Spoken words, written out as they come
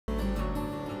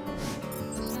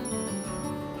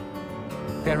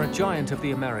They're a giant of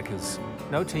the Americas.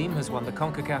 No team has won the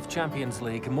CONCACAF Champions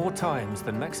League more times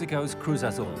than Mexico's Cruz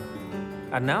Azul.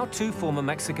 And now two former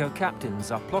Mexico captains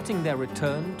are plotting their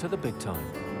return to the big time.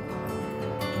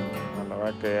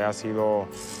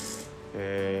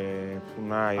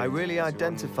 I really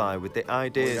identify with the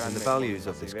ideas and the values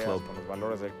of this club.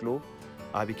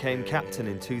 I became captain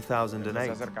in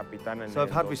 2008, so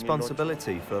I've had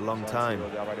responsibility for a long time.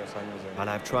 And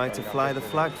I've tried to fly the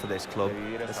flag for this club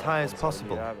as high as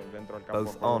possible,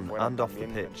 both on and off the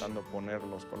pitch.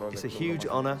 It's a huge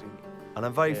honour, and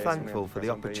I'm very thankful for the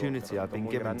opportunity I've been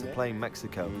given to play in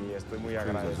Mexico,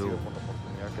 Cruz Azul.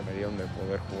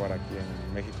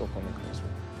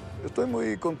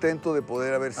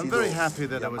 I'm very happy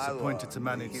that I was appointed to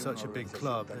manage such a big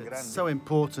club. It's so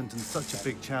important and such a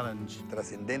big challenge.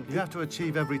 You have to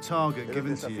achieve every target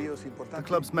given to you. The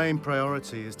club's main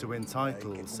priority is to win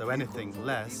titles, so anything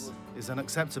less is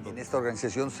unacceptable. En esta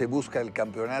organización se busca el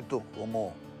campeonato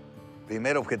como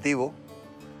primer objetivo,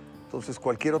 entonces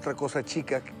cualquier otra cosa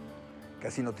chica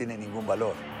casi no tiene ningún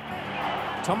valor.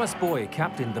 Tomás Boy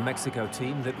captained the Mexico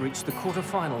team that reached the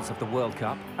quarter-finals of the World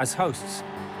Cup as hosts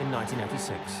in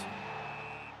 1986.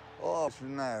 Es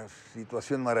una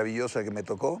situación maravillosa que me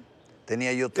tocó.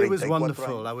 Tenía yo 34 It was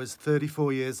wonderful. I was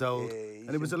 34 years old,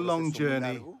 and it was a long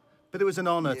journey, but it was an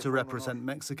honor to represent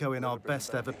Mexico in our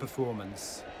best ever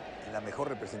performance.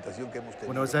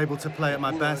 When I was able to play at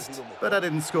my best, but I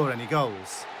didn't score any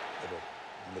goals.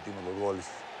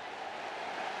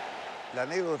 La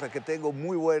anécdota que tengo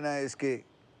muy buena es que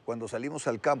cuando salimos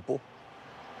al campo.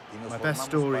 My best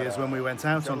story is when we went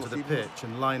out onto the pitch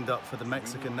and lined up for the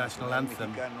Mexican national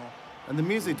anthem, and the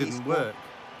music didn't work.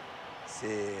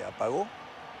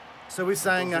 So we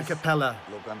sang a cappella,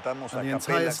 and the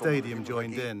entire stadium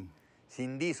joined in.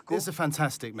 It's a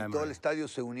fantastic memory. Todo el estadio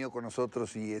se unió con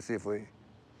nosotros y ese fue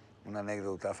una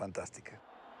anécdota fantástica.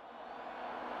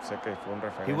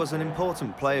 He was an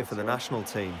important player for the national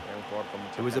team.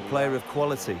 He was a player of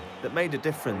quality that made a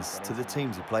difference to the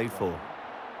teams he played for.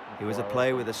 He was a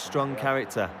player with a strong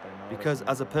character because,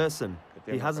 as a person,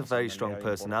 he has a very strong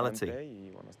personality.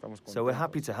 So we're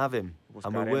happy to have him,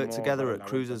 and we'll work together at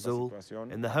Cruz Azul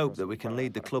in the hope that we can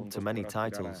lead the club to many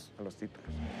titles.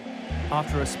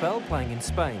 After a spell playing in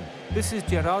Spain, this is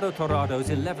Gerardo Torrado's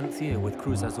 11th year with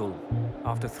Cruz Azul.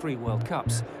 After 3 World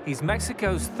Cups, he's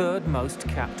Mexico's 3rd most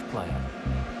capped player.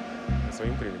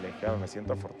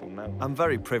 I'm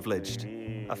very privileged.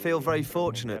 I feel very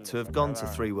fortunate to have gone to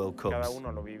 3 World Cups.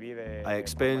 I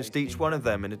experienced each one of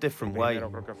them in a different way.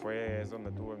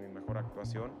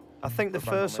 I think the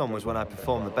first one was when I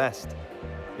performed the best.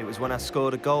 It was when I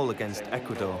scored a goal against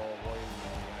Ecuador.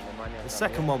 The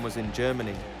second one was in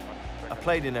Germany. I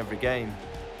played in every game.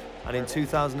 And in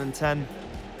 2010,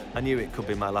 I knew it could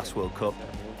be my last World Cup.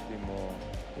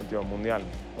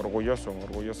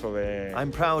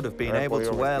 I'm proud of being able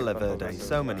to wear Le Verde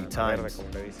so many times,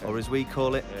 or as we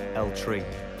call it, El Tri.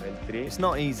 It's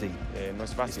not easy.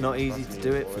 It's not easy to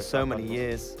do it for so many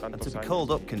years and to be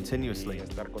called up continuously.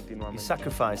 You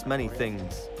sacrifice many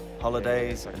things,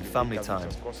 holidays and family time,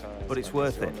 but it's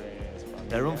worth it.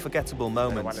 They're unforgettable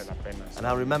moments, and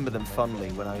I'll remember them fondly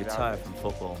when I retire from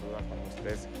football.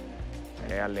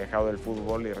 Alejado del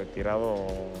fútbol y retirado,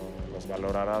 los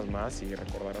valorarás más y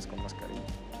recordarás con más cariño.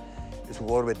 Es un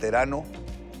jugador veterano.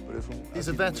 He's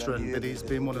a veteran, but he's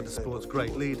been one of the sport's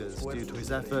great leaders due to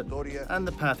his effort and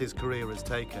the path his career has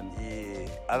taken.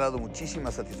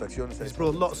 He's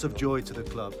brought lots of joy to the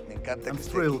club. I'm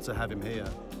thrilled to have him here.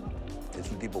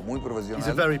 He's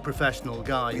a very professional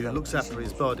guy who looks after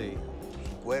his body.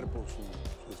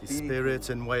 His spirit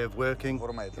and way of working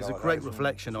is a great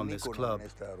reflection on this club.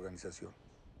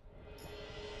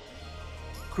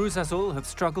 Cruz Azul have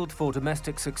struggled for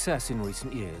domestic success in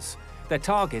recent years. Their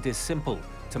target is simple,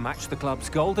 to match the club's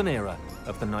golden era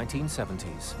of the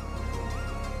 1970s.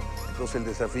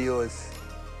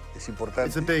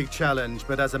 It's a big challenge,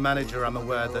 but as a manager, I'm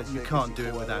aware that you can't do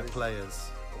it without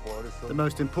players. The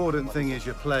most important thing is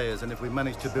your players, and if we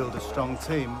manage to build a strong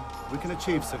team, we can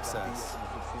achieve success.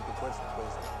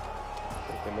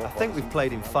 I think we've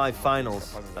played in 5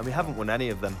 finals, and we haven't won any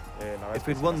of them. If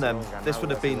we'd won them, this would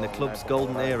have been the club's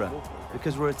golden era,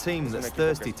 because we're a team that's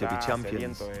thirsty to be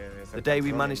champions. The day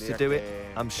we manage to do it,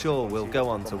 I'm sure we'll go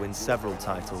on to win several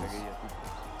titles.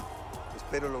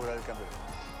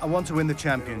 I want to win the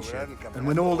championship and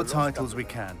win all the titles we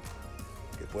can.